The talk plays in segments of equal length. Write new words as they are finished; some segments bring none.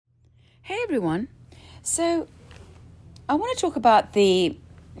Hey everyone. So I want to talk about the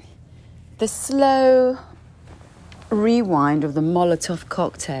slow rewind of the Molotov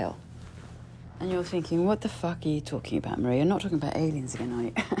cocktail. And you're thinking, what the fuck are you talking about, Maria? You're not talking about aliens again, are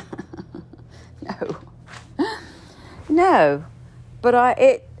you? No. But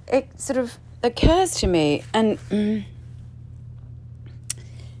it sort of occurs to me, and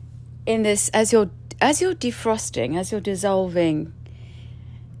in this, as you're defrosting, as you're dissolving,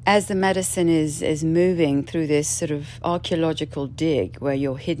 as the medicine is moving through this sort of archaeological dig where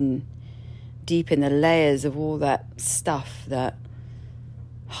you're hidden deep in the layers of all that stuff that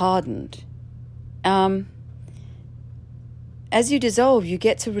hardened, as you dissolve, you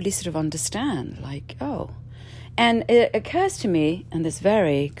get to really sort of understand, like, oh. And it occurs to me on this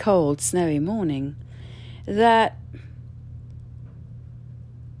very cold, snowy morning that,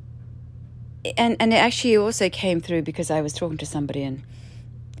 and it actually also came through because I was talking to somebody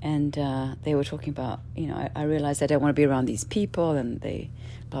and they were talking about, I realized I don't want to be around these people, and they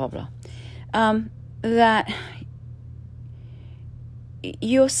blah, blah, blah. That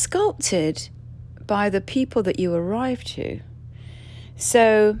you're sculpted by the people that you arrive to.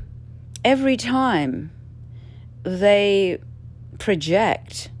 So every time they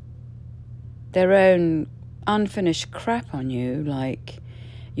project their own unfinished crap on you, like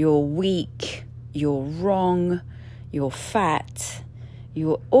you're weak, you're wrong, you're fat,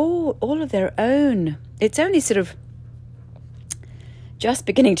 you're all of their own. It's only sort of just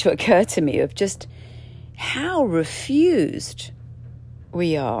beginning to occur to me of just how refused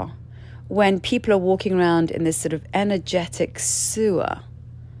we are when people are walking around in this sort of energetic sewer,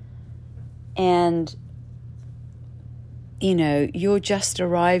 and you're just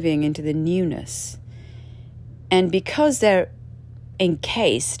arriving into the newness, and because they're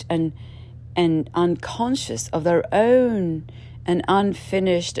encased and unconscious of their own, and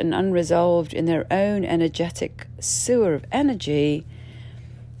unfinished and unresolved in their own energetic sewer of energy.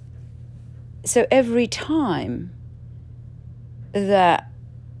 So every time that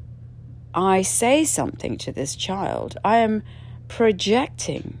I say something to this child, I am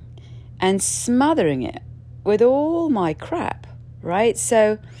projecting and smothering it with all my crap, right?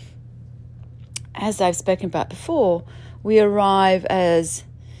 So as I've spoken about before, we arrive as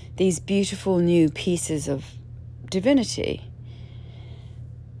these beautiful new pieces of divinity,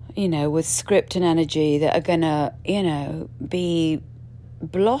 with script and energy that are going to, be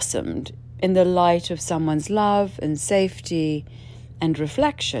blossomed in the light of someone's love and safety and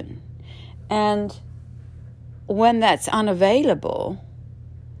reflection. And when that's unavailable,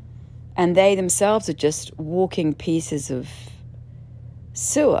 and they themselves are just walking pieces of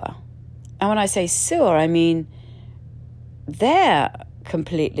sewer, and when I say sewer, I mean they're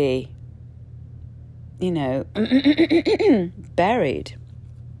completely, buried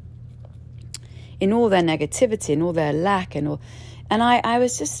in all their negativity and all their lack and I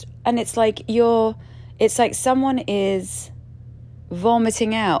was just, and it's like someone is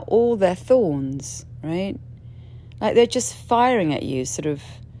vomiting out all their thorns, right? Like they're just firing at you sort of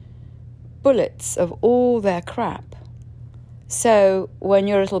bullets of all their crap. So when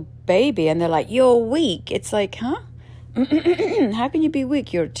you're a little baby and they're like, you're weak, it's like, huh? How can you be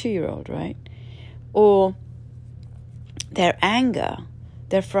weak? You're a 2-year-old, right? Or their anger,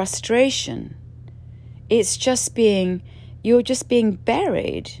 their frustration, it's just you're just being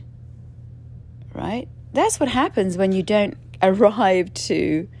buried, right? That's what happens when you don't arrive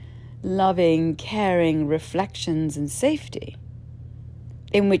to loving, caring reflections and safety,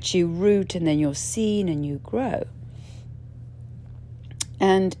 in which you root and then you're seen and you grow.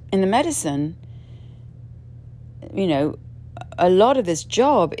 And in the medicine, a lot of this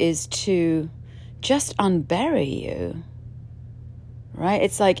job is to just unbury you, right?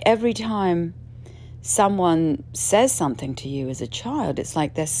 It's like every time someone says something to you as a child, it's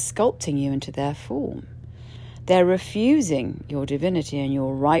like they're sculpting you into their form. They're refusing your divinity and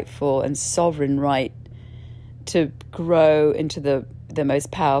your rightful and sovereign right to grow into the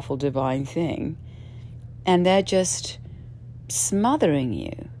most powerful divine thing. And they're just smothering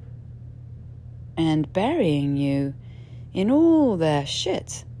you and burying you in all their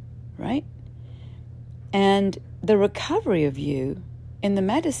shit, right? And the recovery of you in the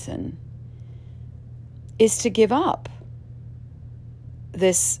medicine is to give up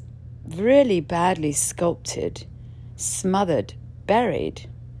this really badly sculpted, smothered, buried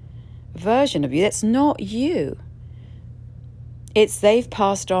version of you that's not you. It's they've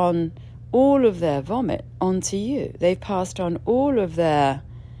passed on all of their vomit onto you. They've passed on all of their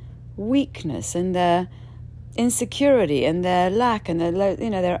weakness and their insecurity and their lack and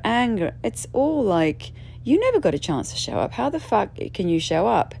their anger. It's all like, you never got a chance to show up. How the fuck can you show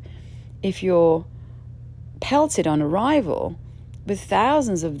up if you're pelted on arrival with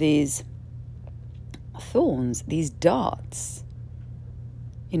thousands of these thorns, these darts.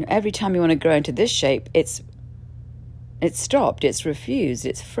 Every time you want to grow into this shape, it's stopped, it's refused,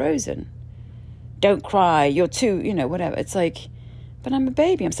 it's frozen. Don't cry, you're too, whatever. It's like, but I'm a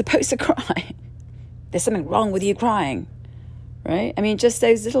baby, I'm supposed to cry. There's something wrong with you crying, right? I mean, just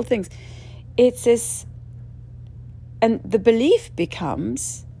those little things. It's this, and the belief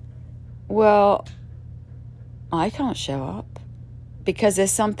becomes, well, I can't show up because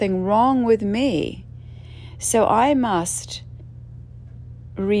there's something wrong with me. So I must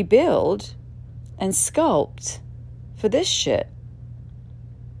rebuild and sculpt for this shit,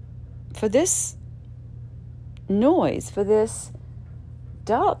 for this noise, for this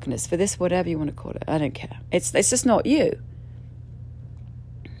darkness, for this whatever you want to call it. I don't care. It's just not you.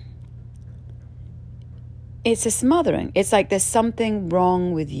 It's a smothering. It's like there's something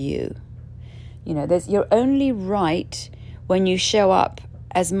wrong with you. You're only right when you show up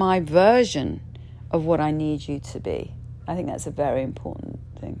as my version of what I need you to be. I think that's a very important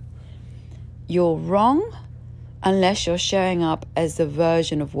thing. You're wrong unless you're showing up as the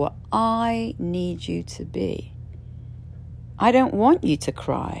version of what I need you to be. I don't want you to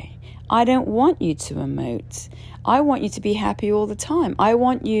cry. I don't want you to emote. I want you to be happy all the time. I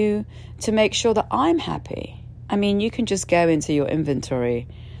want you to make sure that I'm happy. I mean, you can just go into your inventory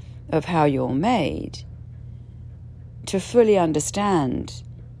of how you're made to fully understand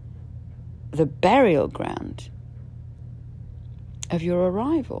the burial ground of your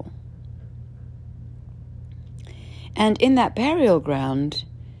arrival. And in that burial ground,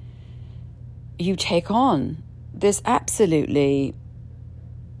 you take on this absolutely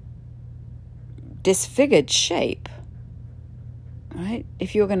disfigured shape, right?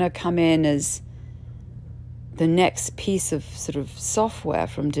 If you're going to come in as the next piece of sort of software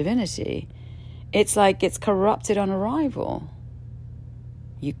from divinity, it's like it's corrupted on arrival.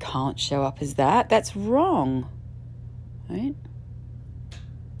 You can't show up as that. That's wrong, right?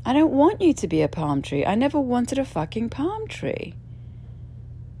 I don't want you to be a palm tree. I never wanted a fucking palm tree.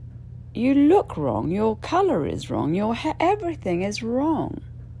 You look wrong. Your color is wrong. Your hair, everything is wrong.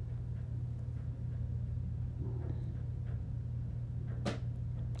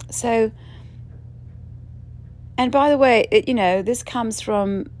 So, and by the way, this comes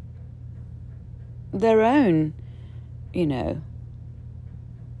from their own,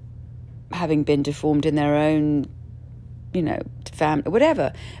 having been deformed in their own, family,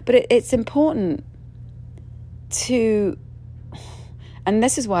 whatever. But it's important to, and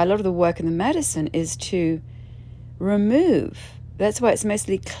this is why a lot of the work in the medicine is to remove. That's why it's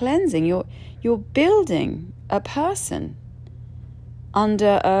mostly cleansing. You're building a person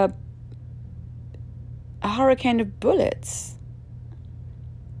under a hurricane of bullets.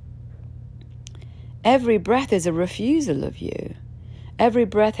 Every breath is a refusal of you. Every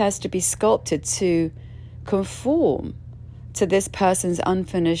breath has to be sculpted to conform to this person's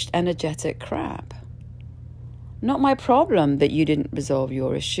unfinished energetic crap. Not my problem that you didn't resolve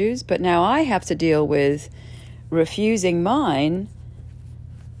your issues, but now I have to deal with refusing mine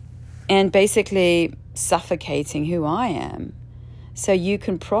and basically suffocating who I am so you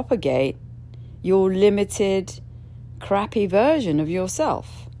can propagate your limited, crappy version of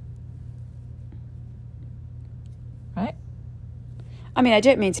yourself. Right? I mean, I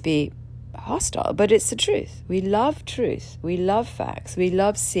don't mean to be hostile, but it's the truth. We love truth. We love facts. We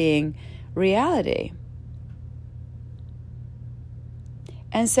love seeing reality.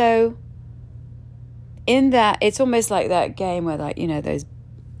 And so in that, it's almost like that game where, those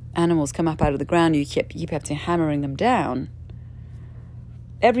animals come up out of the ground, you keep having hammering them down.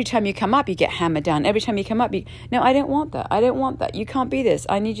 Every time you come up, you get hammered down. Every time you come up, no, I don't want that. I don't want that. You can't be this.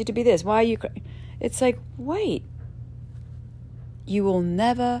 I need you to be this. Why are you It's like, wait. You will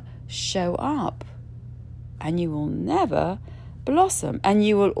never show up. And you will never blossom. And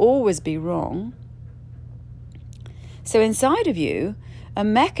you will always be wrong. So inside of you, a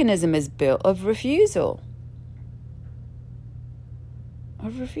mechanism is built of refusal.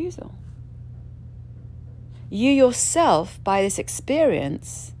 Of refusal. You yourself, by this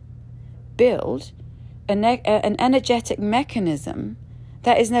experience, build an energetic mechanism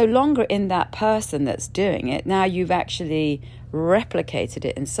that is no longer in that person that's doing it. Now you've actually replicated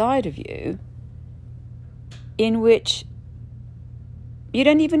it inside of you, in which you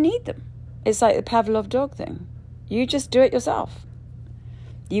don't even need them. It's like the Pavlov dog thing. You just do it yourself.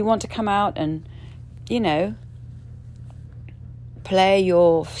 You want to come out and, play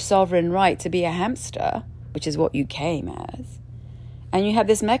your sovereign right to be a hamster, which is what you came as. And you have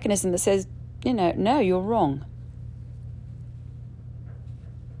this mechanism that says, no, you're wrong.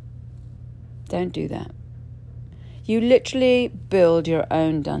 Don't do that. You literally build your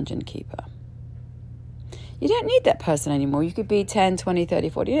own dungeon keeper. You don't need that person anymore. You could be 10, 20, 30,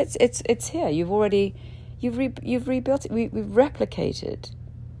 40. It's here. You've rebuilt it. We've replicated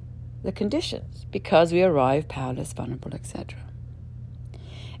the conditions because we arrive powerless, vulnerable, etc.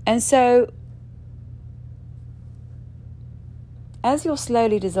 And so, as you're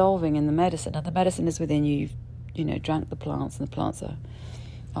slowly dissolving in the medicine, and the medicine is within you, you've drank the plants, and the plants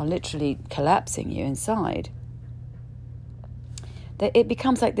are literally collapsing you inside, that it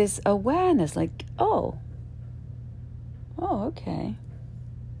becomes like this awareness, like, oh, okay.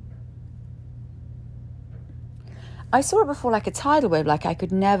 I saw it before like a tidal wave, like I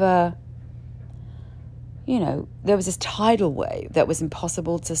could never, there was this tidal wave that was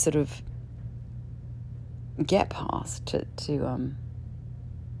impossible to sort of get past, to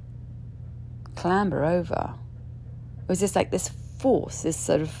clamber over. It was just like this force, this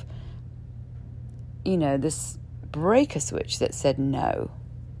sort of, this breaker switch that said no.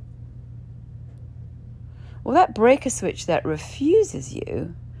 Well, that breaker switch that refuses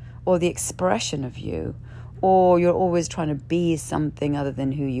you, or the expression of you, or you're always trying to be something other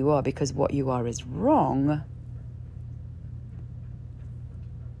than who you are because what you are is wrong,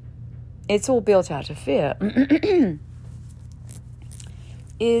 it's all built out of fear,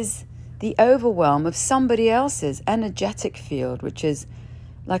 is the overwhelm of somebody else's energetic field, which is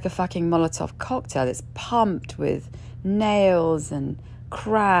like a fucking Molotov cocktail. It's pumped with nails and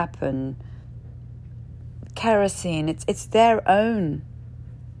crap and kerosene. It's their own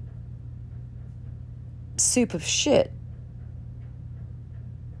soup of shit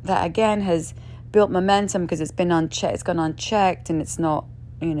that again has built momentum because it's been unchecked. It's gone unchecked, and it's not,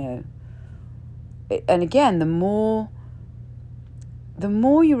 and again, the more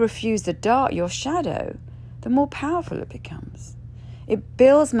you refuse the dark, your shadow, the more powerful it becomes. It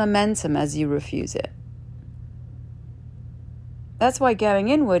builds momentum as you refuse it. That's why going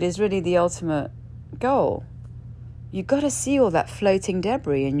inward is really the ultimate goal. You've got to see all that floating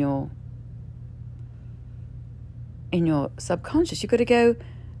debris in your subconscious. You've got to go,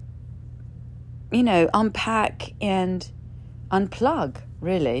 unpack and unplug,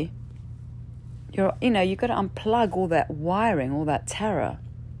 really. You've got to unplug all that wiring, all that terror.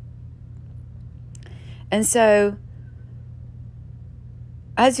 And so,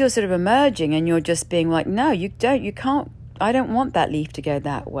 as you're sort of emerging and you're just being like, no, you can't, I don't want that leaf to go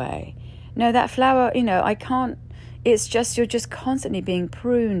that way. No, that flower, I can't, it's just, you're just constantly being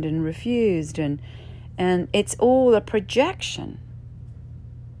pruned and refused, and it's all a projection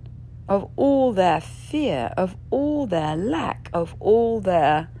of all their fear, of all their lack, of all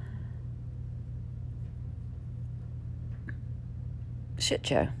their shit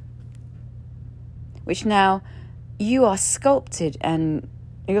show, which now you are sculpted in.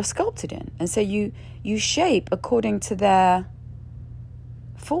 And so you shape according to their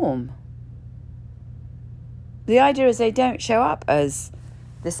form. The idea is they don't show up as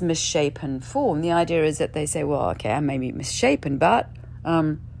this misshapen form. The idea is that they say, well, okay, I may be misshapen, but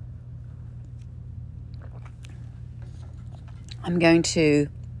I'm going to,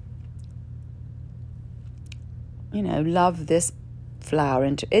 love this flower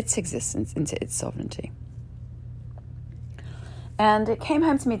into its existence, into its sovereignty. And it came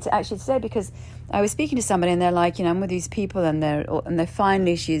home to me today because I was speaking to somebody and they're like, I'm with these people and they're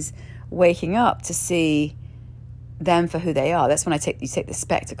finally, she's waking up to see them for who they are. That's when you take the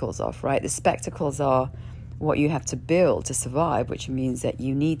spectacles off, right? The spectacles are what you have to build to survive, which means that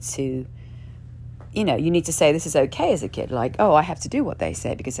you need to, you need to say this is okay as a kid. Like, oh, I have to do what they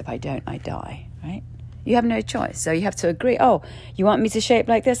say because if I don't, I die, right? You have no choice. So you have to agree. Oh, you want me to shape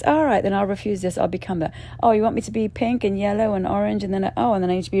like this? All right, then I'll refuse this. I'll become that. Oh, you want me to be pink and yellow and orange? And then I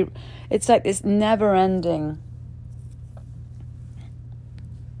need to be... It's like this never-ending,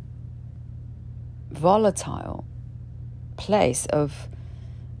 volatile place of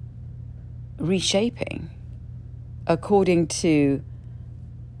reshaping according to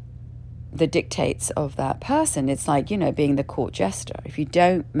the dictates of that person. It's like, being the court jester. If you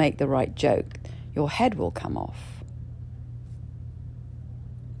don't make the right joke, your head will come off.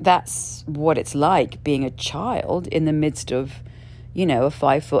 That's what it's like being a child in the midst of, a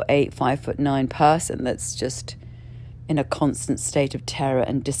 5'8", 5'9" person that's just in a constant state of terror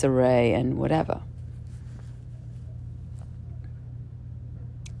and disarray and whatever.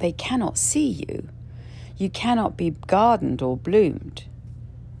 They cannot see you. You cannot be gardened or bloomed.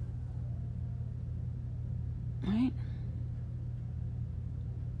 Right?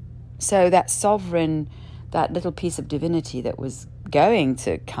 So that sovereign, that little piece of divinity that was going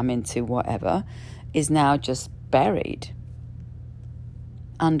to come into whatever is now just buried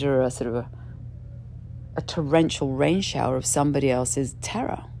under a sort of a torrential rain shower of somebody else's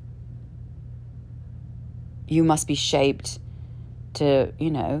terror. You must be shaped to,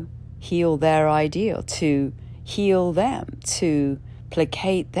 heal their ideal, to heal them, to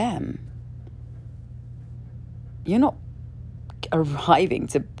placate them. You're not arriving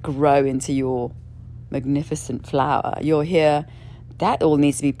to grow into your magnificent flower. You're here, that all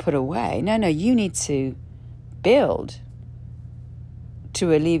needs to be put away. No, you need to build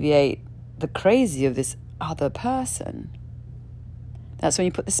to alleviate the crazy of this other person. That's when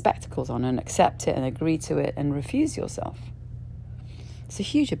you put the spectacles on and accept it and agree to it and refuse yourself. It's a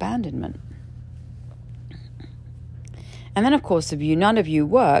huge abandonment. And then, of course, none of you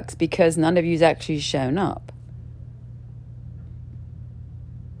works because none of you's actually shown up.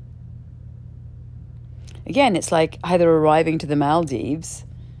 Again, it's like either arriving to the Maldives,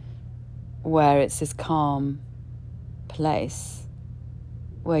 where it's this calm place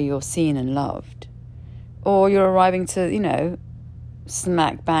where you're seen and loved, or you're arriving to,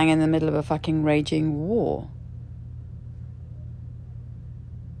 smack bang in the middle of a fucking raging war,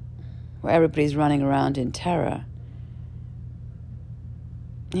 where everybody's running around in terror.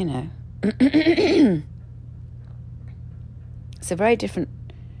 It's a very different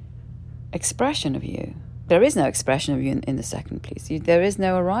expression of you. There is no expression of you in the second place. There is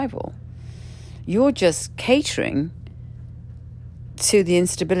no arrival. You're just catering to the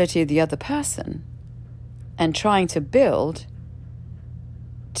instability of the other person and trying to build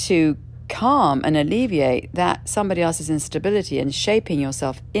to calm and alleviate that somebody else's instability and shaping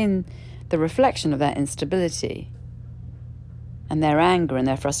yourself in the reflection of that instability and their anger and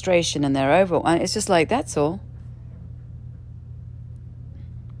their frustration and their overwhelm. And it's just like, that's all.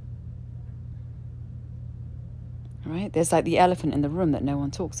 Right? There's like the elephant in the room that no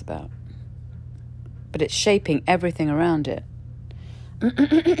one talks about. But it's shaping everything around it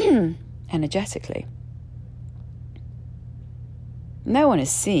energetically. No one is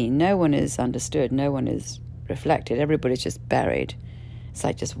seen, no one is understood, no one is reflected. Everybody's just buried. It's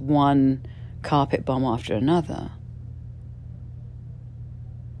like just one carpet bomb after another.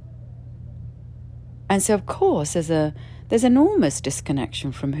 And so, of course, there's enormous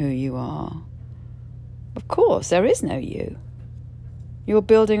disconnection from who you are. Of course, there is no you. You're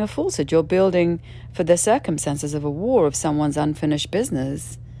building a falsehood. You're building for the circumstances of a war, of someone's unfinished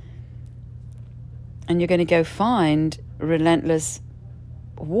business. And you're going to go find relentless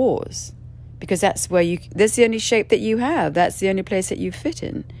wars, because that's the only shape that you have. That's the only place that you fit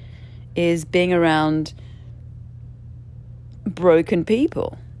in, is being around broken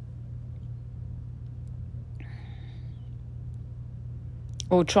people.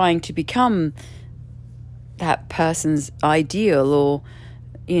 Or trying to become that person's ideal, or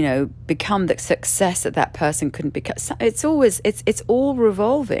become the success that person couldn't become. It's all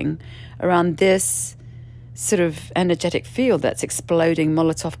revolving around this sort of energetic field that's exploding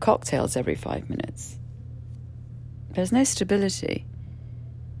Molotov cocktails every 5 minutes. There's no stability.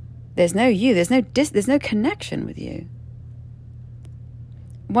 There's no you. There's no connection with you.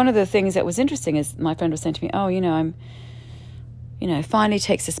 One of the things that was interesting is my friend was saying to me, I'm finally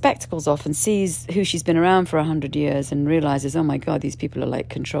takes the spectacles off and sees who she's been around for 100 years and realizes, oh my God, these people are like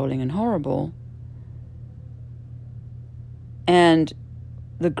controlling and horrible. And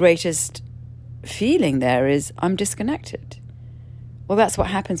the greatest feeling there is, I'm disconnected. Well, that's what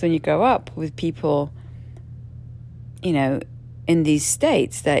happens when you grow up with people, in these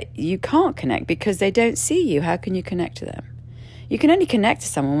states that you can't connect because they don't see you. How can you connect to them? You can only connect to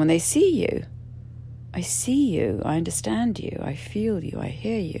someone when they see you. I see you, I understand you, I feel you, I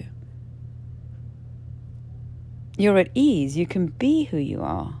hear you. You're at ease, you can be who you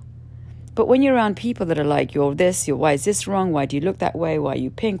are. But when you're around people that are like, why is this wrong? Why do you look that way? Why are you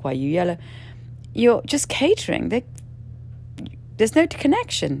pink? Why are you yellow? You're just catering. There's no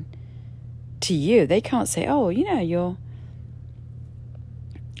connection to you. They can't say, what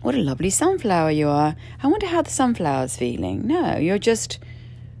a lovely sunflower you are. I wonder how the sunflower's feeling. No, you're just...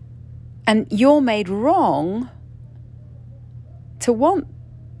 And you're made wrong to want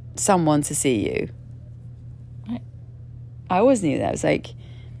someone to see you. I always knew that. It's like,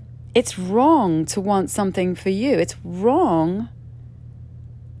 it's wrong to want something for you. It's wrong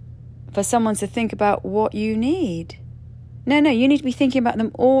for someone to think about what you need. No, you need to be thinking about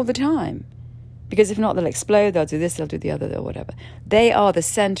them all the time. Because if not, they'll explode, they'll do this, they'll do the other, or whatever. They are the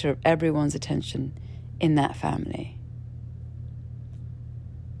center of everyone's attention in that family.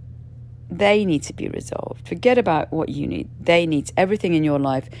 They need to be resolved. Forget about what you need. They need, everything in your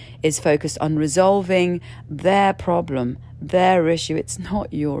life is focused on resolving their problem, their issue. It's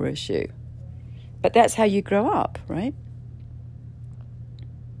not your issue. But that's how you grow up, right?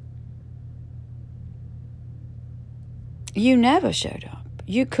 You never showed up.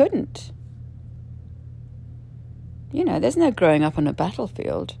 You couldn't. You know, there's no growing up on a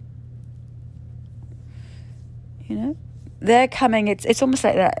battlefield. You know, they're coming. It's almost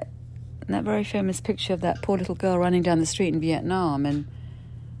like that very famous picture of that poor little girl running down the street in Vietnam, and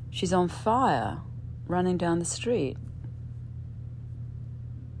she's on fire running down the street.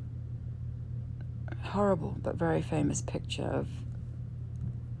 Horrible, but very famous picture of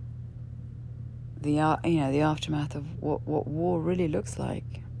the aftermath of what war really looks like.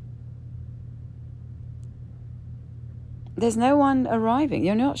 There's no one arriving.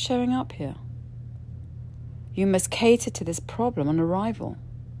 You're not showing up here. You must cater to this problem on arrival.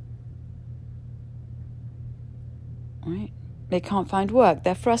 Right? They can't find work.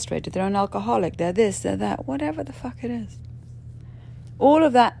 They're frustrated. They're an alcoholic. They're this, they're that. Whatever the fuck it is. All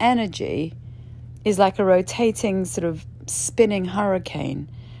of that energy is like a rotating, sort of spinning hurricane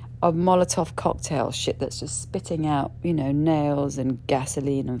of Molotov cocktail shit that's just spitting out, you know, nails and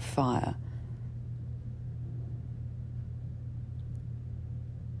gasoline and fire.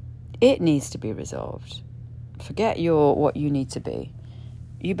 It needs to be resolved. Forget what you need to be.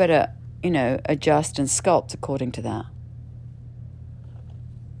 You better, you know, adjust and sculpt according to that.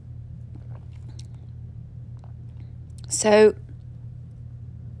 So,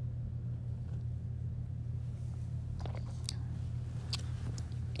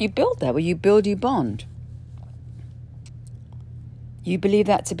 you build that. Well, you build, you bond. You believe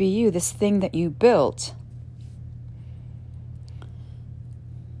that to be you, this thing that you built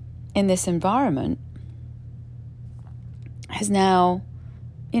in this environment has now,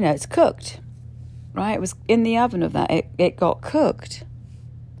 you know, it's cooked, right? It was in the oven of that. It got cooked.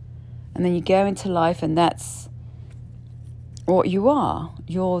 And then you go into life, and that's what you are.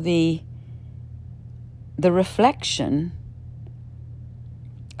 You're the reflection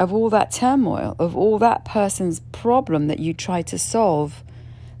of all that turmoil, of all that person's problem that you try to solve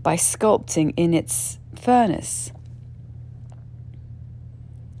by sculpting in its furnace.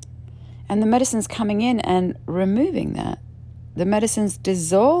 And the medicine's coming in and removing that. The medicine's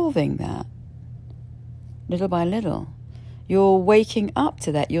dissolving that little by little. You're waking up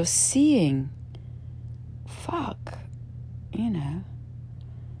to that. You're seeing, fuck, you know,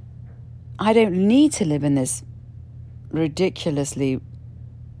 I don't need to live in this ridiculously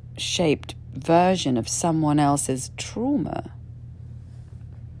shaped version of someone else's trauma.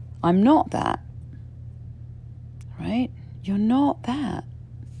 I'm not that. Right? You're not that.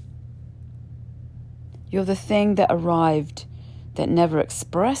 You're the thing that arrived, that never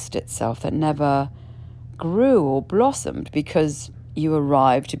expressed itself, that never grew or blossomed because you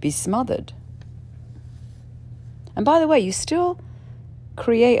arrived to be smothered. And by the way, you still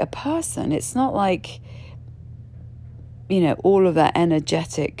create a person. It's not like, you know, all of that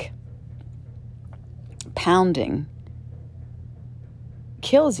energetic pounding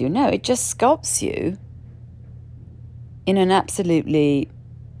kills you. No, it just sculpts you in an absolutely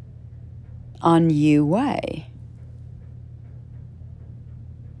un-you way.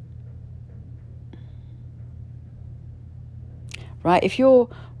 Right? If you're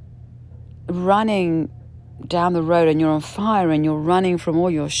running down the road and you're on fire and you're running from all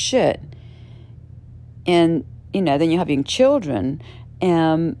your shit, and, you know, then you're having children,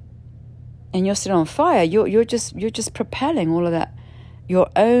 and you're still on fire, you're just propelling all of that, your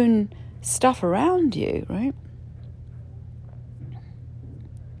own stuff around you, right?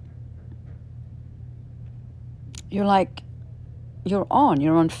 You're like, you're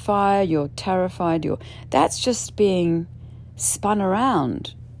on fire, you're terrified, that's just being spun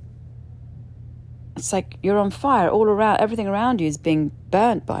around. It's like you're on fire all around, everything around you is being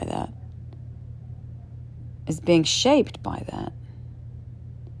burnt by that, is being shaped by that.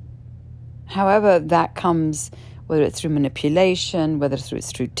 However that comes, whether it's through manipulation, whether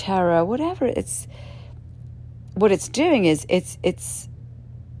it's through terror, whatever it's, what it's doing is it's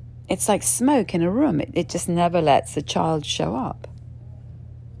like smoke in a room. It just never lets the child show up.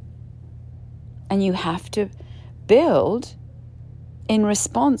 And you have to build in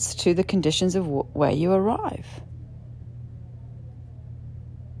response to the conditions of where you arrive.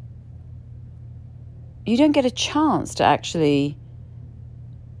 You don't get a chance to actually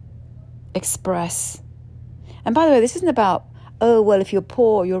express. And by the way, this isn't about, oh, well, if you're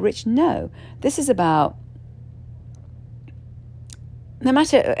poor, you're rich. No, this is about, no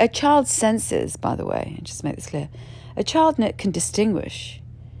matter, a child's senses, by the way, just to make this clear, a child can distinguish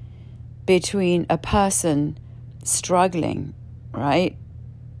between a person struggling, right,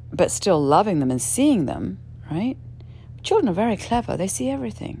 but still loving them and seeing them, right? Children are very clever. They see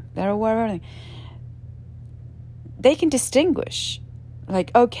everything. They're aware of everything. They can distinguish,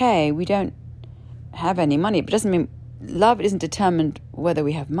 like, okay, we don't have any money, but it doesn't mean love isn't determined whether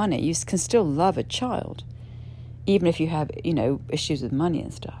we have money. You can still love a child, even if you have, issues with money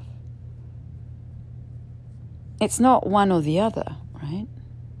and stuff. It's not one or the other, right?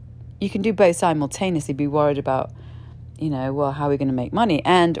 You can do both simultaneously, be worried about, how are we going to make money,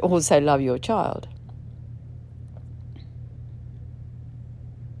 and also love your child.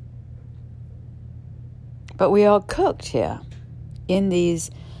 But we are cooked here in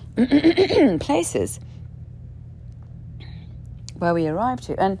these places where we arrive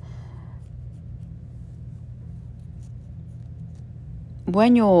to. And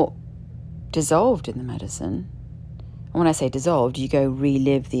when you're dissolved in the medicine, and when I say dissolved, you go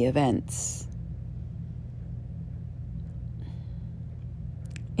relive the events.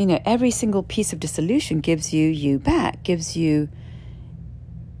 Every single piece of dissolution gives you back, gives you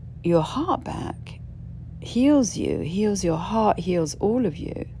your heart back, heals you, heals your heart, heals all of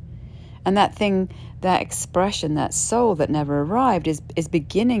you. And that thing, that expression, that soul that never arrived is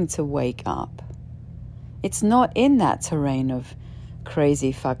beginning to wake up. It's not in that terrain of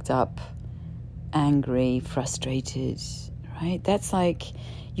crazy, fucked up, angry, frustrated, right? That's like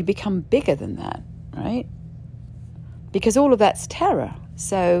you become bigger than that, right? Because all of that's terror.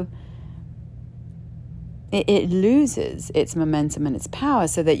 So it loses its momentum and its power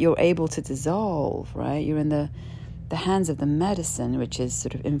so that you're able to dissolve, right? You're in the hands of the medicine, which is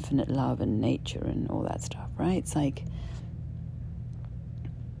sort of infinite love and nature and all that stuff, right? It's like,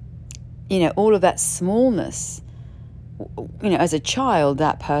 all of that smallness, as a child,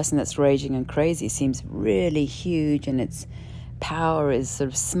 that person that's raging and crazy seems really huge, and its power is sort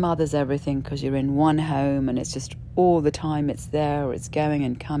of smothers everything because you're in one home and it's just all the time it's there, or it's going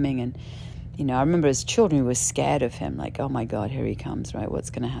and coming. And I remember as children we were scared of him, like, oh my God, here he comes, right? What's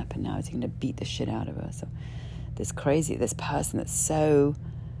going to happen now? Is he going to beat the shit out of us? So this person that's so,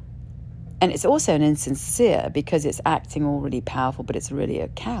 and it's also an insincere because it's acting all really powerful, but it's really a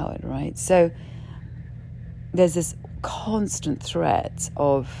coward, right? So there's this constant threat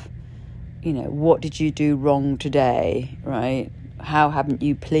of, what did you do wrong today, right? How haven't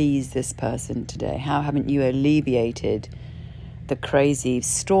you pleased this person today? How haven't you alleviated the crazy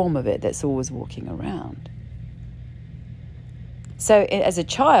storm of it that's always walking around? So as a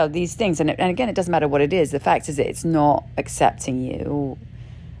child, these things, and again, it doesn't matter what it is. The fact is that it's not accepting you, or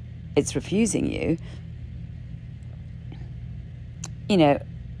it's refusing you.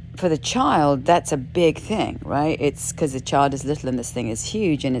 For the child, that's a big thing, right? It's because the child is little and this thing is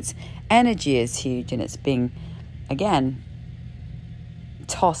huge, and its energy is huge, and it's being, again,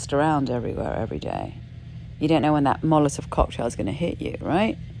 tossed around everywhere every day. You don't know when that Molotov cocktail is going to hit you,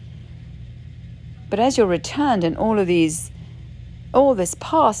 right? But as you're returned and all this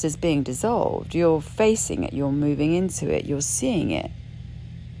past is being dissolved, you're facing it, you're moving into it, you're seeing it.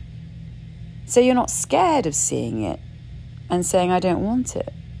 So you're not scared of seeing it and saying, I don't want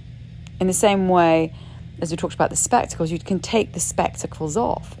it. In the same way, as we talked about the spectacles, you can take the spectacles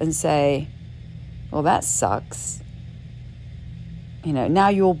off and say, well, that sucks. Now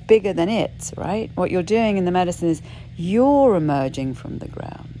you're bigger than it, right? What you're doing in the medicine is you're emerging from the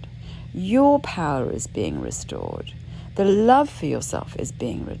ground. Your power is being restored. The love for yourself is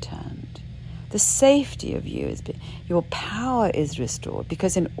being returned. The safety of you your power is restored,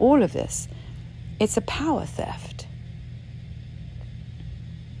 because in all of this, it's a power theft.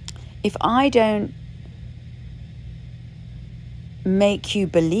 If I don't make you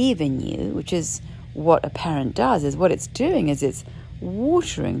believe in you, which is what a parent does, is what it's doing is it's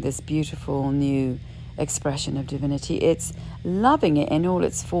watering this beautiful new expression of divinity. It's loving it in all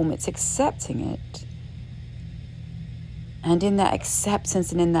its form. It's accepting it. And in that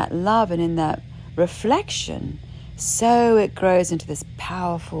acceptance and in that love and in that reflection, so it grows into this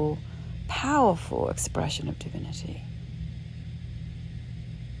powerful, powerful expression of divinity.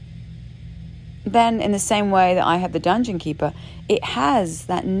 Then in the same way that I have the Dungeon Keeper, it has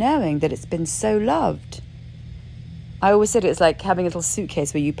that knowing that it's been so loved. I always said it's like having a little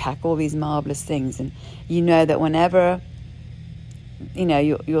suitcase where you pack all these marvelous things, and you know that whenever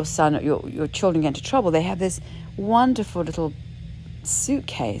your son or your children get into trouble, they have this wonderful little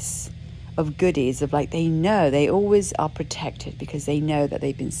suitcase of goodies, of like, they know they always are protected because they know that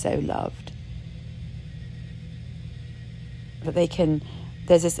they've been so loved. That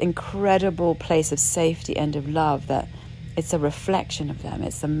there's this incredible place of safety and of love, that it's a reflection of them,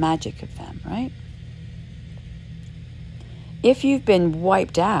 it's the magic of them, right? If you've been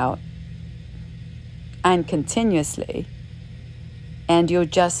wiped out and continuously, and you're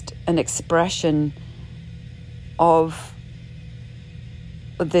just an expression of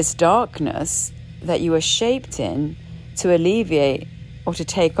this darkness that you were shaped in to alleviate or to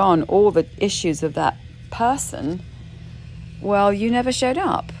take on all the issues of that person, well, you never showed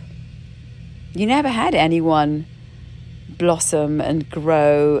up. You never had anyone blossom and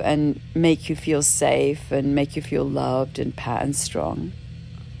grow and make you feel safe and make you feel loved and pat and strong.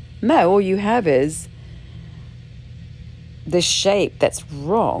 No, all you have is this shape that's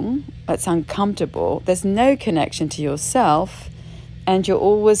wrong, that's uncomfortable. There's no connection to yourself, and you're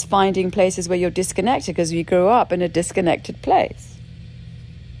always finding places where you're disconnected because you grew up in a disconnected place.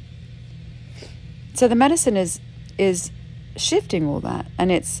 So the medicine is shifting all that,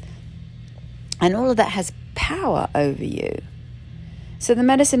 and all of that has power over you. So the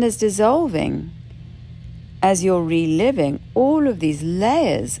medicine is dissolving as you're reliving all of these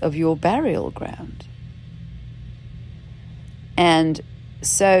layers of your burial ground. And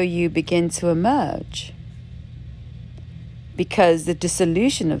so you begin to emerge, because the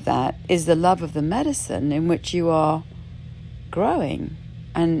dissolution of that is the love of the medicine in which you are growing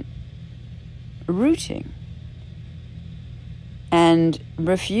and rooting and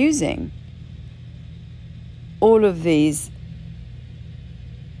refusing all of these,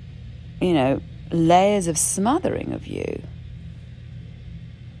 layers of smothering of you.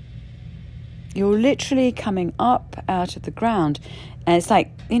 You're literally coming up out of the ground, and it's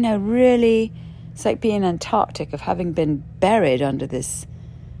like, really, it's like being Antarctic, of having been buried under this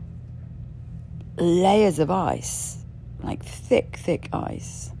layers of ice, like thick, thick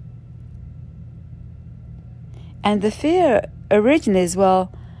ice. And the fear originally is,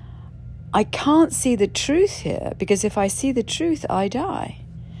 well, I can't see the truth here, because if I see the truth, I die.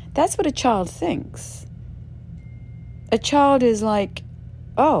 That's what a child thinks. A child is like,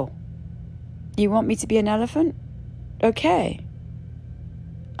 oh, you want me to be an elephant? Okay.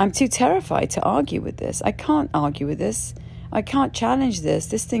 I'm too terrified to argue with this. I can't argue with this. I can't challenge this.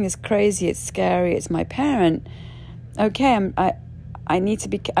 This thing is crazy. It's scary. It's my parent. Okay, I need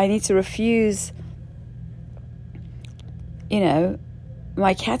to refuse,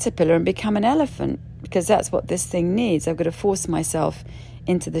 my caterpillar and become an elephant, because that's what this thing needs. I've got to force myself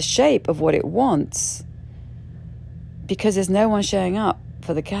into the shape of what it wants, because there's no one showing up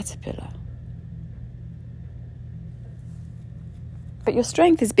for the caterpillar. But your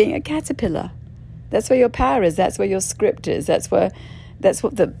strength is being a caterpillar. That's where your power is. That's where your script is. That's what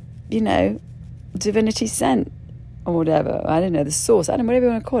the, divinity sent, or whatever. I don't know, the source. I don't know, whatever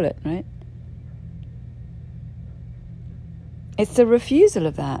you want to call it, right? It's the refusal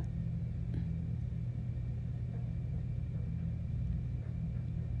of that.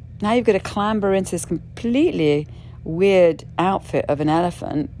 Now you've got to clamber into this completely weird outfit of an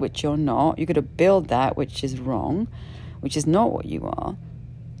elephant, which you're not. You've got to build that, which is wrong, which is not what you are.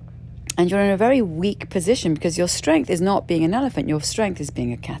 And you're in a very weak position, because your strength is not being an elephant. Your strength is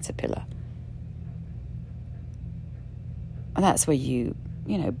being a caterpillar. And that's where you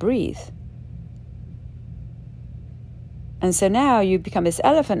breathe. And so now you become this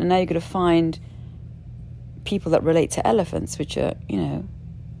elephant, and now you've got to find people that relate to elephants, which are,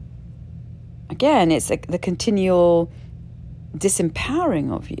 again, it's the continual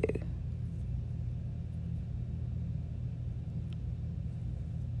disempowering of you.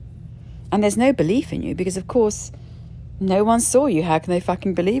 And there's no belief in you, because, of course, no one saw you. How can they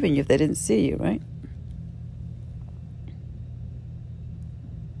fucking believe in you if they didn't see you, right?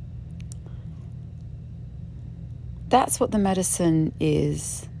 That's what the medicine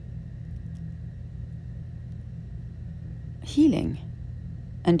is healing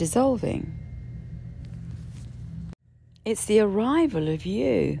and dissolving. It's the arrival of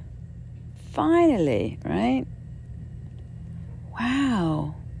you. Finally, right?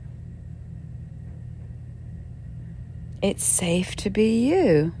 Wow. It's safe to be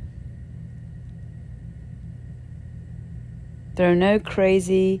you. There are no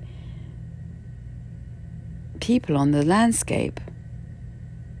crazy people on the landscape.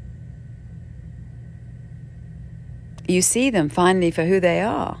 You see them finally for who they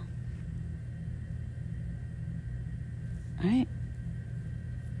are. Right?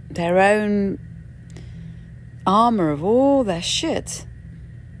 Their own armor of all their shit.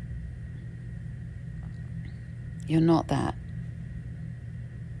 You're not that.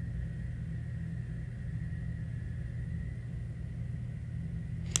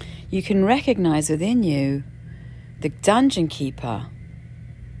 You can recognize within you the dungeon keeper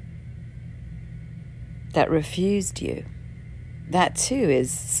that refused you. That too is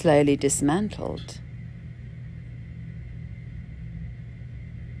slowly dismantled.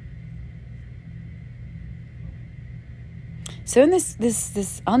 So in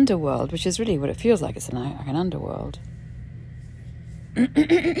this underworld, which is really what it feels like, it's like an underworld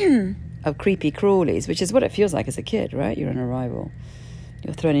of creepy crawlies, which is what it feels like as a kid, right? You're an arrival.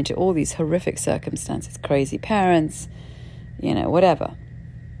 You're thrown into all these horrific circumstances, crazy parents, whatever.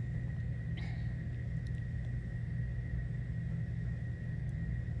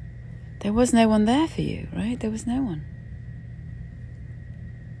 There was no one there for you, right? There was no one.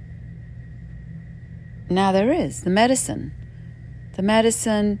 Now there is. The medicine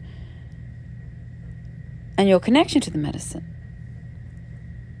and your connection to the medicine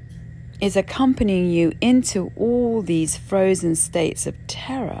is accompanying you into all these frozen states of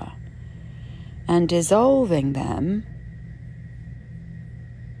terror and dissolving them.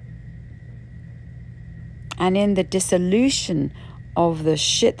 And in the dissolution of the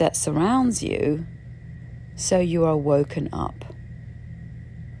shit that surrounds you, so you are woken up.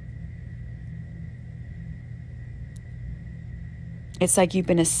 It's like you've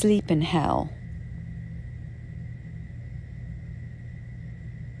been asleep in hell.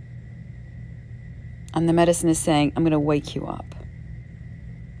 And the medicine is saying, I'm going to wake you up.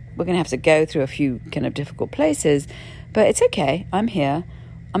 We're going to have to go through a few kind of difficult places, but it's okay. I'm here.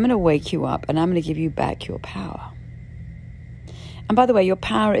 I'm going to wake you up and I'm going to give you back your power. And by the way, your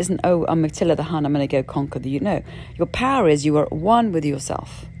power isn't, oh, I'm Attila the Hun, I'm going to go conquer the... No, your power is you are one with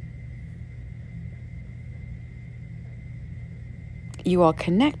yourself. You are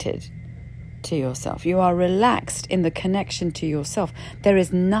connected to yourself. You are relaxed in the connection to yourself. There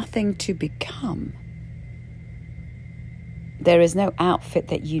is nothing to become. There is no outfit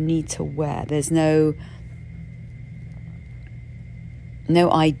that you need to wear. There's no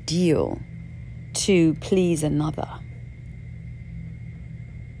ideal to please another.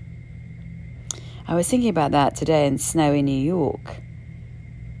 I was thinking about that today in snowy New York.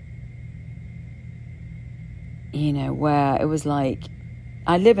 Where it was like,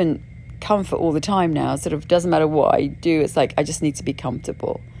 I live in comfort all the time now. Sort of doesn't matter what I do. It's like, I just need to be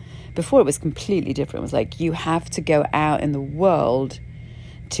comfortable. Before it was completely different. It was like, you have to go out in the world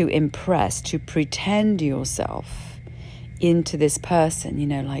to impress, to pretend yourself into this person,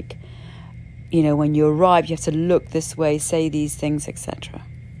 when you arrive, you have to look this way, say these things, etc.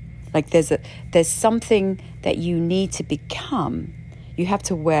 Like there's something that you need to become. You have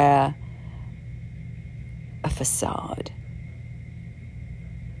to wear a facade.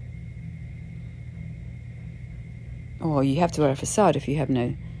 Or you have to wear a facade if you have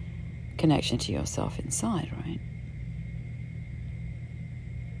no connection to yourself inside, right?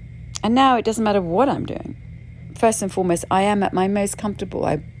 And now it doesn't matter what I'm doing. First and foremost, I am at my most comfortable.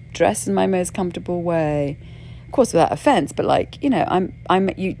 I dress in my most comfortable way. Of course, without offense, but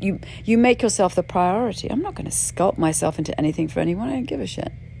you make yourself the priority. I'm not going to sculpt myself into anything for anyone. I don't give a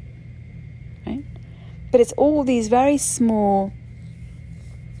shit. Right? But it's all these very small,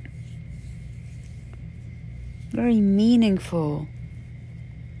 very meaningful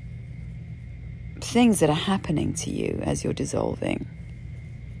things that are happening to you as you're dissolving,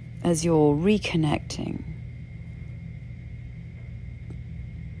 as you're reconnecting,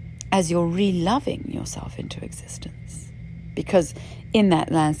 as you're re-loving yourself into existence. Because in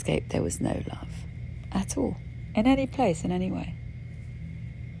that landscape, there was no love at all, in any place, in any way.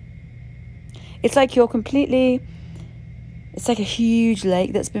 It's like it's like a huge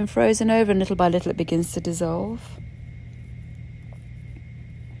lake that's been frozen over, and little by little it begins to dissolve.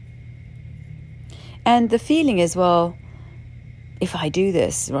 And the feeling is, well, if I do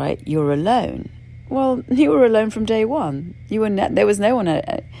this, right, you're alone. Well, you were alone from day one. There was no one.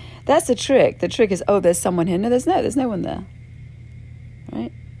 That's the trick. The trick is, there's someone here. No, there's no one there.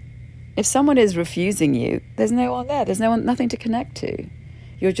 Right? If someone is refusing you, there's no one there. There's nothing to connect to.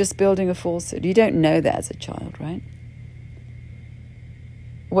 You're just building a falsehood. You don't know that as a child, right?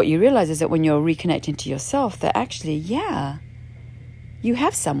 What you realize is that when you're reconnecting to yourself, that actually, you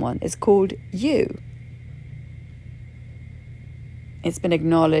have someone. It's called you. It's been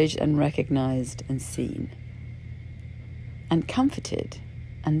acknowledged and recognized and seen and comforted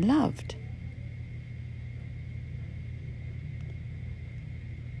and loved.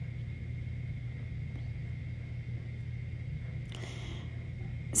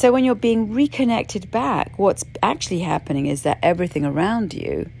 So when you're being reconnected back, what's actually happening is that everything around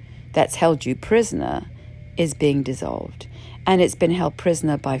you that's held you prisoner is being dissolved. And it's been held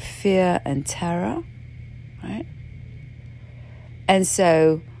prisoner by fear and terror, right? And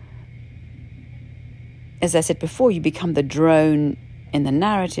so, as I said before, you become the drone in the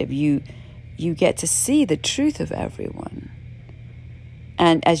narrative. You get to see the truth of everyone.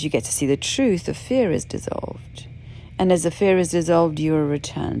 And as you get to see the truth, the fear is dissolved. And as the fear is dissolved, you are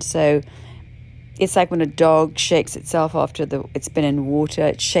returned. So it's like when a dog shakes itself after it's been in water,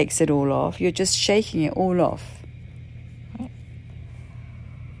 it shakes it all off. You're just shaking it all off. Right?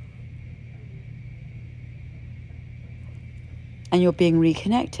 And you're being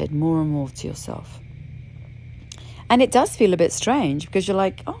reconnected more and more to yourself. And it does feel a bit strange because you're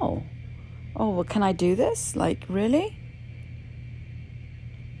like, oh, well, can I do this? Like, really?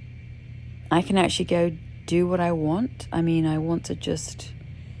 I can actually go do what I want? I mean, I want to just,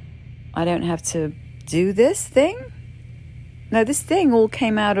 I don't have to do this thing? No, this thing all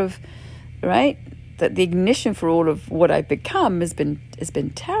came out of, right? That the ignition for all of what I've become has been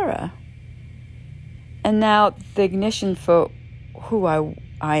terror. And now the ignition for who I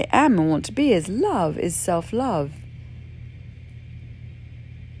am and want to be is love, is self-love.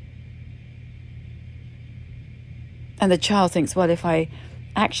 And the child thinks, well, if I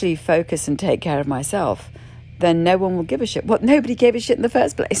actually focus and take care of myself, then no one will give a shit. Well, nobody gave a shit in the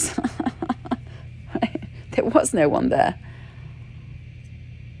first place. Right? There was no one there.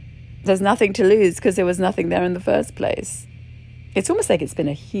 There's nothing to lose because there was nothing there in the first place. It's almost like it's been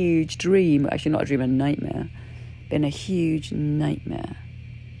a huge dream. Actually, not a dream, a nightmare. Been a huge nightmare.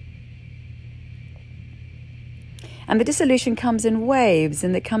 And the dissolution comes in waves,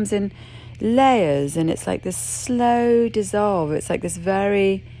 and it comes in layers, and it's like this slow dissolve. It's like this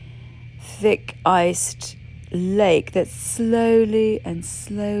very thick iced lake that's slowly and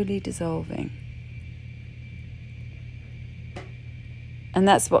slowly dissolving. And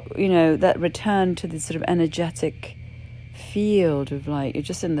that's what, that return to this sort of energetic field of like, you're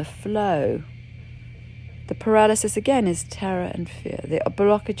just in the flow. The paralysis again is terror and fear. The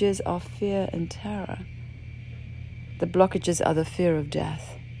blockages are fear and terror. The blockages are the fear of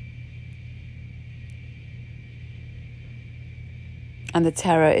death. And the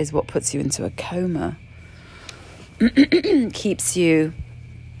terror is what puts you into a coma. keeps your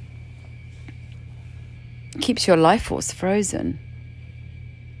life force frozen.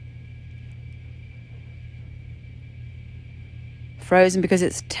 Frozen because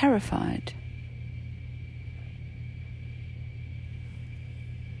it's terrified.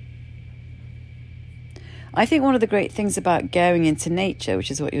 I think one of the great things about going into nature, which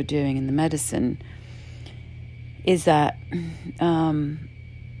is what you're doing in the medicine, is that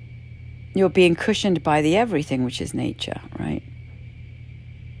you're being cushioned by the everything, which is nature, right?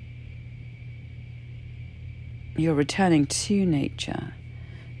 You're returning to nature,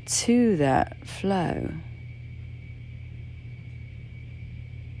 to that flow.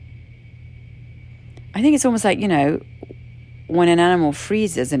 I think it's almost like, when an animal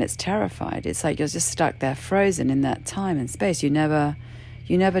freezes and it's terrified, it's like you're just stuck there frozen in that time and space. You never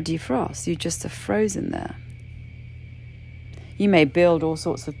defrost. You just are frozen there. You may build all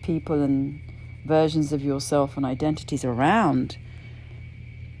sorts of people and versions of yourself and identities around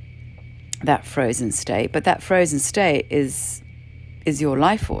that frozen state, but that frozen state is your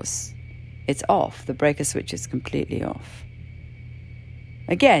life force. It's off. The breaker switch is completely off.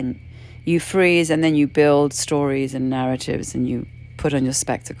 Again, you freeze and then you build stories and narratives and you put on your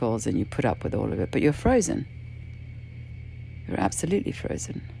spectacles and you put up with all of it, but you're frozen. You're absolutely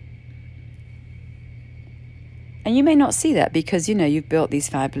frozen. And you may not see that because, you've built these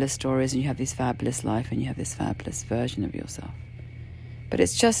fabulous stories and you have this fabulous life and you have this fabulous version of yourself. But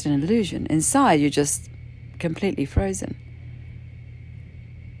it's just an illusion. Inside, you're just completely frozen.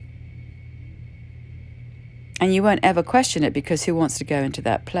 And you won't ever question it because who wants to go into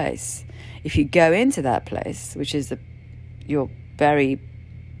that place? If you go into that place, which is your very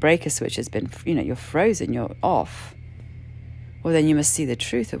breaker switch has been, you're frozen, you're off, well, then you must see the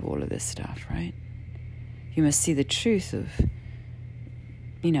truth of all of this stuff, right? You must see the truth of,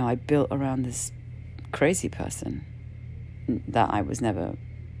 I built around this crazy person that I was never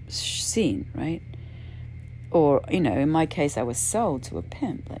seen, right? Or, in my case, I was sold to a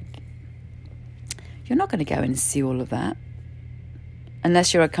pimp. Like, you're not going to go and see all of that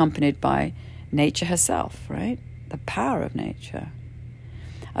unless you're accompanied by nature herself, right? The power of nature.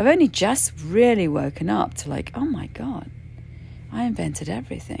 I've only just really woken up to like, oh my God, I invented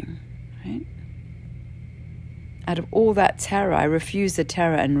everything, right? Out of all that terror, I refused the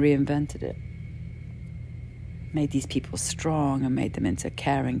terror and reinvented it. Made these people strong and made them into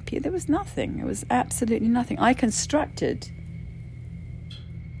caring people. There was nothing. It was absolutely nothing. I constructed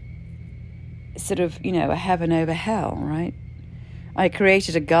sort of, a heaven over hell, right? I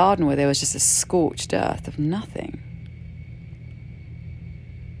created a garden where there was just a scorched earth of nothing.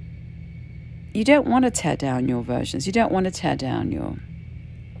 You don't want to tear down your versions. You don't want to tear down your...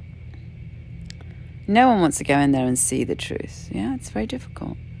 No one wants to go in there and see the truth. Yeah, it's very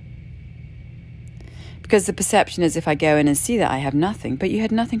difficult. Because the perception is if I go in and see that, I have nothing. But you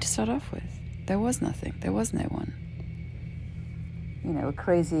had nothing to start off with. There was nothing. There was no one. A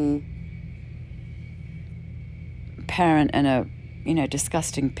crazy parent and a,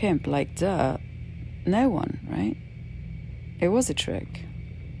 disgusting pimp, like, duh, no one, right? It was a trick.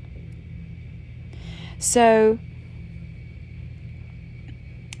 So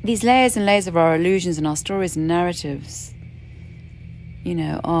these layers and layers of our illusions and our stories and narratives,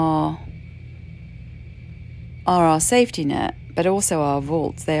 are our safety net, but also our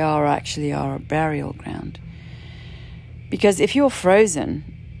vaults. They are actually our burial ground. Because if you're frozen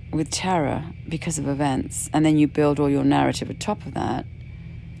with terror because of events, and then you build all your narrative atop of that,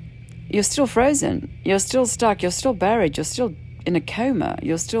 you're still frozen. You're still stuck. You're still buried. You're still in a coma.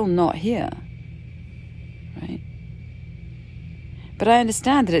 You're still not here. Right? But I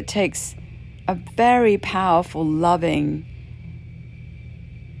understand that it takes a very powerful, loving,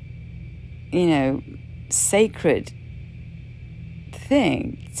 sacred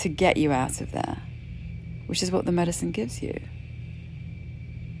thing to get you out of there, which is what the medicine gives you.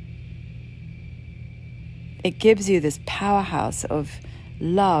 It gives you this powerhouse of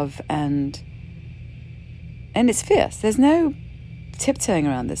love and it's fierce. There's no tiptoeing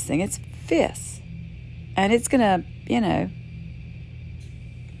around this thing. It's fierce. And it's going to,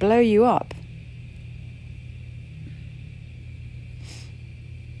 blow you up.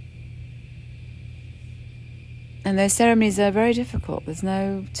 And those ceremonies are very difficult. There's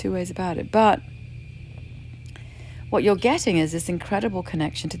no two ways about it. But what you're getting is this incredible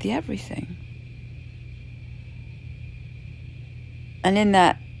connection to the everything. And in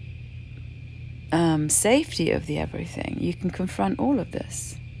that safety of the everything, you can confront all of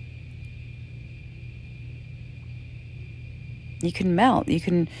this. You can melt. You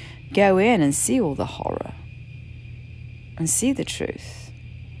can go in and see all the horror and see the truth.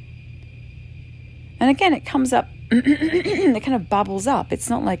 And again, it comes up, it kind of bubbles up. It's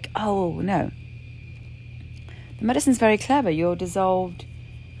not like, oh, no. The medicine's very clever. You're dissolved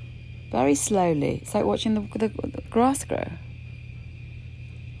very slowly. It's like watching the grass grow.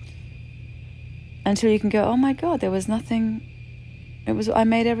 Until you can go, oh my God, there was nothing. I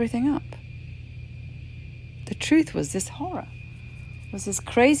made everything up. The truth was this horror. It was this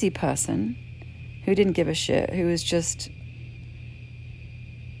crazy person who didn't give a shit, who was just,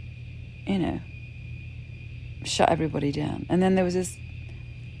 shut everybody down. And then there was this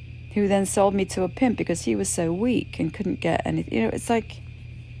who then sold me to a pimp because he was so weak and couldn't get anything. It's like,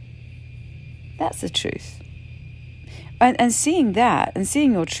 that's the truth. And seeing that, and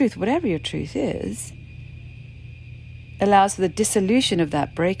seeing your truth, whatever your truth is, allows for the dissolution of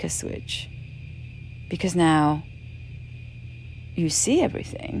that breaker switch. Because now you see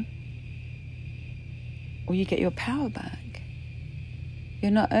everything, or you get your power back. You're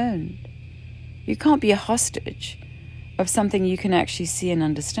not owned. You can't be a hostage of something you can actually see and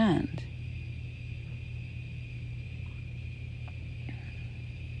understand.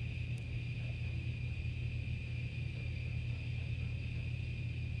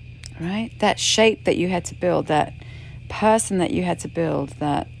 Right? That shape that you had to build, that person that you had to build,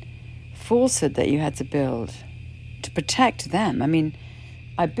 that falsehood that you had to build to protect them. I mean,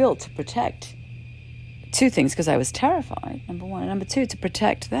 I built to protect two things because I was terrified, number one. And number two, to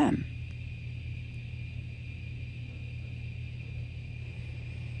protect them.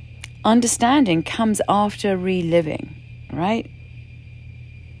 Understanding comes after reliving, right?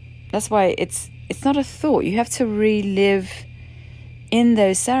 That's why it's not a thought. You have to relive in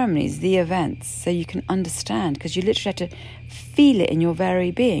those ceremonies, the events, so you can understand, because you literally have to feel it in your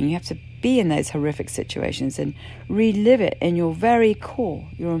very being. You have to be in those horrific situations and relive it in your very core,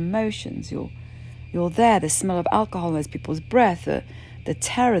 your emotions. You're there, the smell of alcohol in those people's breath, the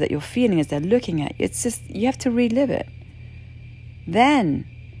terror that you're feeling as they're looking at you. It's just, you have to relive it. Then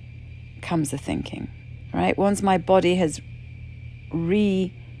comes the thinking, right? Once my body has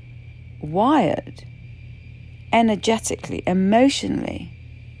rewired energetically, emotionally,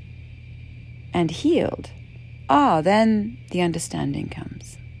 and healed, then the understanding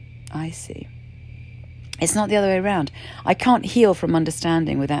comes. I see. It's not the other way around. I can't heal from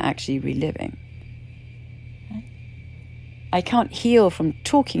understanding without actually reliving. I can't heal from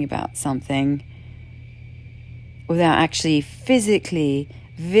talking about something without actually physically,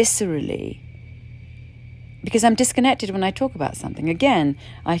 viscerally, because I'm disconnected when I talk about something. Again,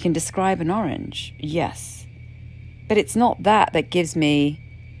 I can describe an orange, yes, but it's not that gives me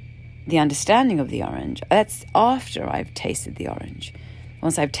the understanding of the orange. That's after I've tasted the orange.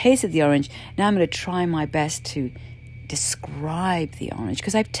 Once I've tasted the orange, now I'm going to try my best to describe the orange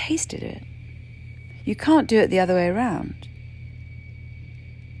because I've tasted it. You can't do it the other way around.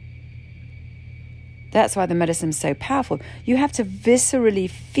 That's why the medicine is so powerful. You have to viscerally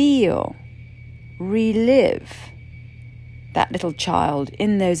feel, relive that little child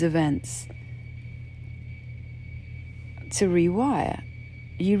in those events to rewire.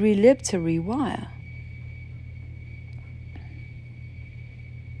 You relive to rewire.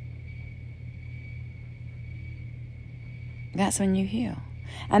 That's when you heal.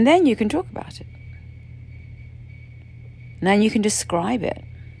 And then you can talk about it. And then you can describe it.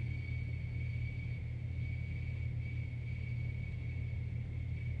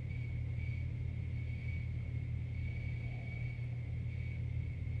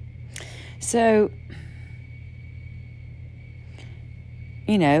 So,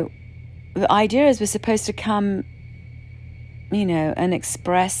 the idea is we're supposed to come, and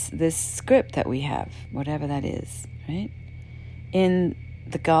express this script that we have, whatever that is, right? In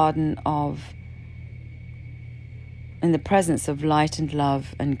the garden in the presence of light and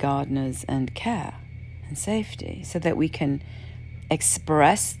love and gardeners and care and safety, so that we can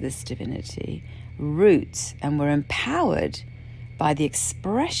express this divinity, root, and we're empowered by the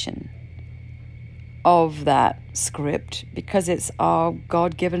expression of that script, because it's our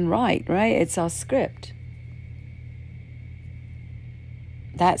God-given right? It's our script.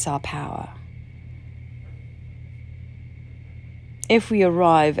 That's our power. If we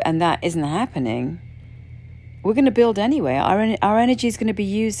arrive and that isn't happening, we're going to build anyway. Our energy is going to be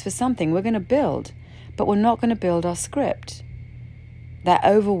used for something. We're going to build, but we're not going to build our script. That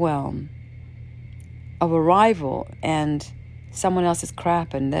overwhelm of arrival and someone else's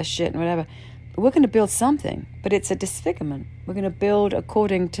crap and their shit and whatever. We're going to build something, but it's a disfigurement. We're going to build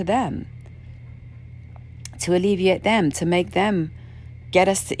according to them, to alleviate them, to make them get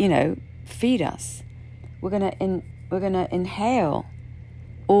us to, feed us. We're going to inhale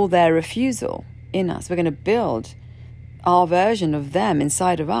all their refusal in us. We're going to build our version of them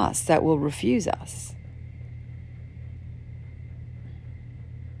inside of us that will refuse us.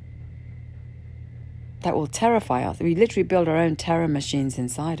 That will terrify us. We literally build our own terror machines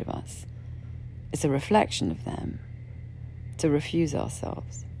inside of us. It's a reflection of them to refuse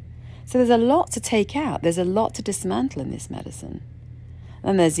ourselves. So there's a lot to take out. There's a lot to dismantle in this medicine.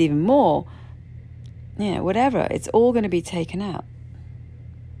 And there's even more, whatever. It's all going to be taken out.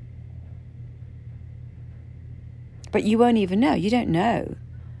 But you won't even know. You don't know.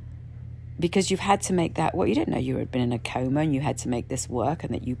 Because you've had to make that work. You don't know you had been in a coma and you had to make this work,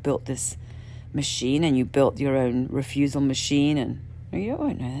 and that you built this machine and you built your own refusal machine, and you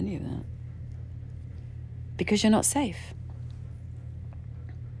won't know any of that. Because you're not safe.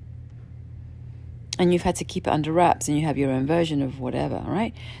 And you've had to keep it under wraps, and you have your own version of whatever,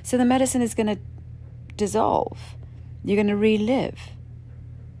 right? So the medicine is going to dissolve. You're going to relive.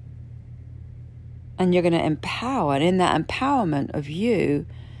 And you're going to empower. And in that empowerment of you,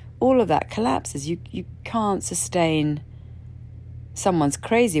 all of that collapses. You can't sustain someone's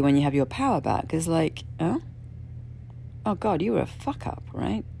crazy when you have your power back. It's like, oh God, you were a fuck up,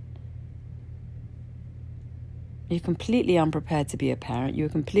 right? You're completely unprepared to be a parent. You're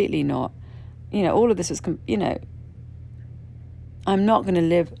completely not, all of this was, I'm not going to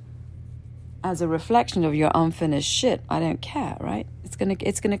live as a reflection of your unfinished shit. I don't care, right? It's going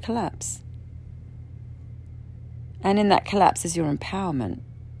to collapse. And in that collapse is your empowerment.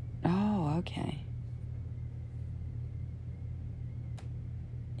 Oh, okay.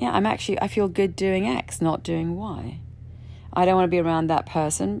 Yeah, I feel good doing X, not doing Y. I don't want to be around that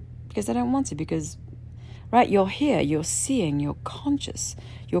person because I don't want to, because, right, you're here, you're seeing, you're conscious,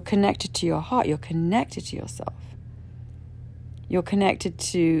 you're connected to your heart, you're connected to yourself. You're connected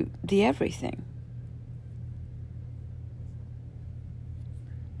to the everything.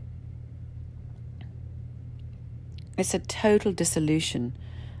 It's a total dissolution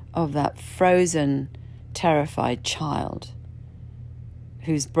of that frozen, terrified child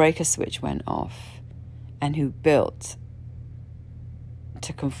whose breaker switch went off and who built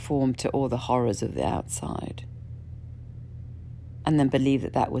to conform to all the horrors of the outside and then believe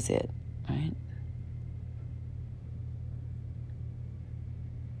that that was it, right?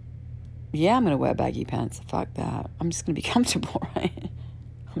 Yeah, I'm going to wear baggy pants. Fuck that. I'm just going to be comfortable, right?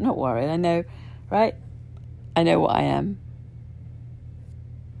 I'm not worried. I know, right? I know what I am.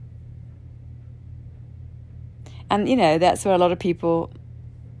 And, that's where a lot of people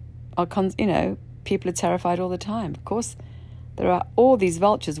are, people are terrified all the time. Of course, there are all these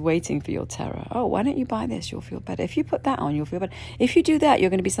vultures waiting for your terror. Oh, why don't you buy this? You'll feel better. If you put that on, you'll feel better. If you do that, you're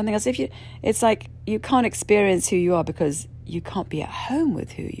going to be something else. It's like you can't experience who you are because you can't be at home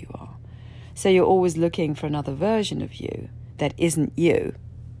with who you are. So you're always looking for another version of you that isn't you,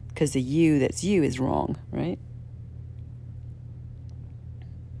 because the you that's you is wrong, right?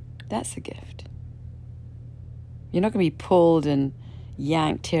 That's the gift. You're not going to be pulled and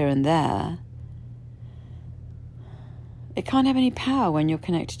yanked here and there. It can't have any power when you're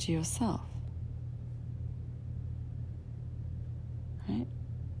connected to yourself. Right?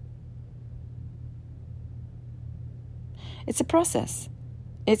 It's a process.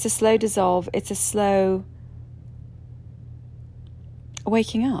 It's a slow dissolve. It's a slow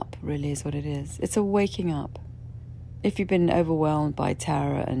waking up really is what it is. It's a waking up. If you've been overwhelmed by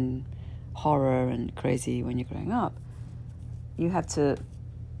terror and horror and crazy when you're growing up, you have to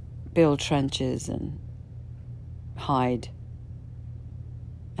build trenches and hide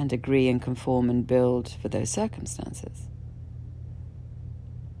and agree and conform and build for those circumstances.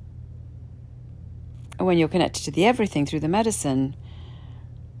 And when you're connected to the everything through the medicine,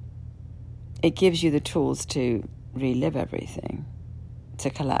 it gives you the tools to relive everything,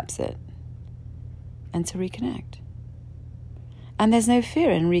 to collapse it, and to reconnect. And there's no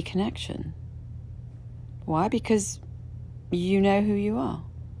fear in reconnection. Why? Because you know who you are.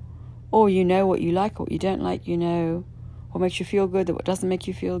 Or you know what you like or what you don't like. You know what makes you feel good, what doesn't make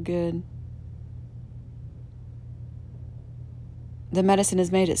you feel good. The medicine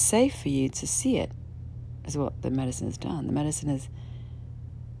has made it safe for you to see it, is what the medicine has done. The medicine has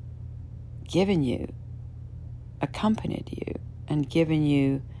given you, accompanied you, and given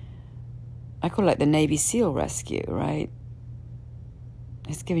you, I call it like the Navy SEAL rescue, right?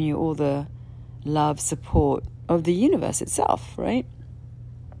 It's given you all the love, support of the universe itself, right?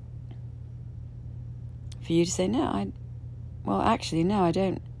 For you to say, no, I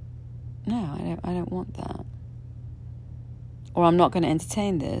don't want that. Or I'm not going to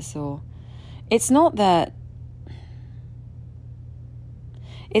entertain this, or it's not that,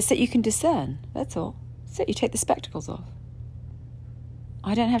 it's that you can discern, that's all. It's that you take the spectacles off.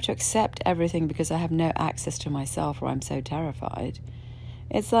 I don't have to accept everything because I have no access to myself or I'm so terrified.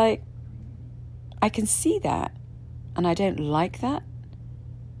 It's like, I can see that, and I don't like that,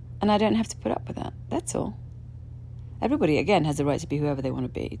 and I don't have to put up with that. That's all. Everybody, again, has the right to be whoever they want to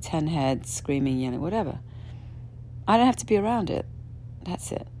be. 10 heads, screaming, yelling, whatever. I don't have to be around it.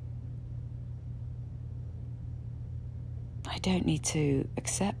 That's it. I don't need to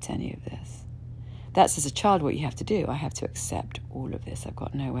accept any of this. That's, as a child, what you have to do. I have to accept all of this. I've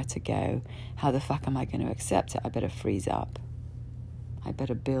got nowhere to go. How the fuck am I going to accept it? I better freeze up. I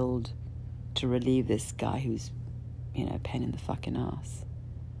better build to relieve this guy who's, a pain in the fucking ass.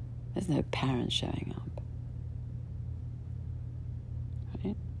 There's no parent showing up.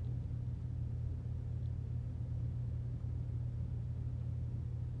 Right?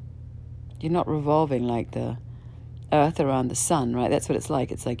 You're not revolving like the earth around the sun, right? That's what it's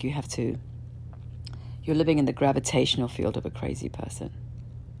like. It's like you're living in the gravitational field of a crazy person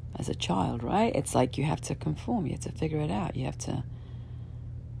as a child, right? It's like you have to conform. You have to figure it out. You have to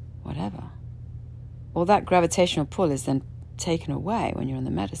whatever. Well, that gravitational pull is then taken away when you're in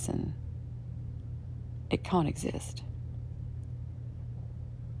the medicine. It can't exist.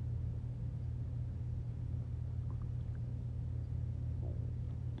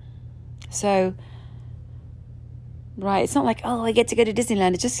 So, right, it's not like, oh, I get to go to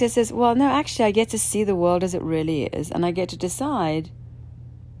Disneyland. It just says, well, no, actually, I get to see the world as it really is, and I get to decide,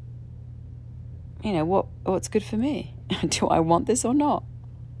 what's good for me. Do I want this or not?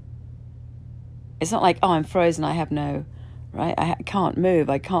 It's not like, oh, I'm frozen, I have no, right? I can't move,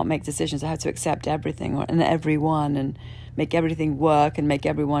 I can't make decisions. I have to accept everything and everyone and make everything work and make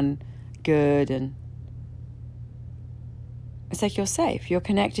everyone good. And it's like you're safe. You're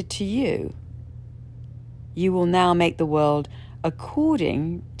connected to you. You will now make the world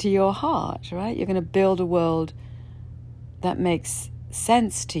according to your heart, right? You're going to build a world that makes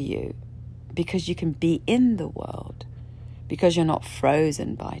sense to you because you can be in the world, because you're not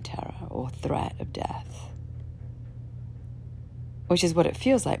frozen by terror or threat of death, which is what it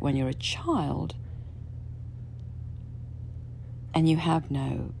feels like when you're a child and you have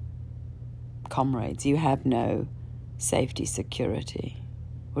no comrades, you have no safety, security,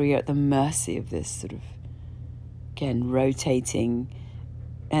 or you're at the mercy of this sort of, again, rotating,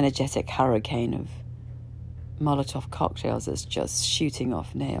 energetic hurricane of Molotov cocktails that's just shooting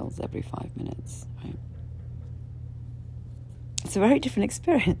off nails every 5 minutes, right? It's a very different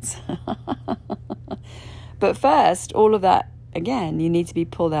experience. But first, all of that, again, you need to be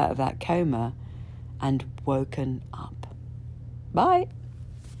pulled out of that coma and woken up. Bye.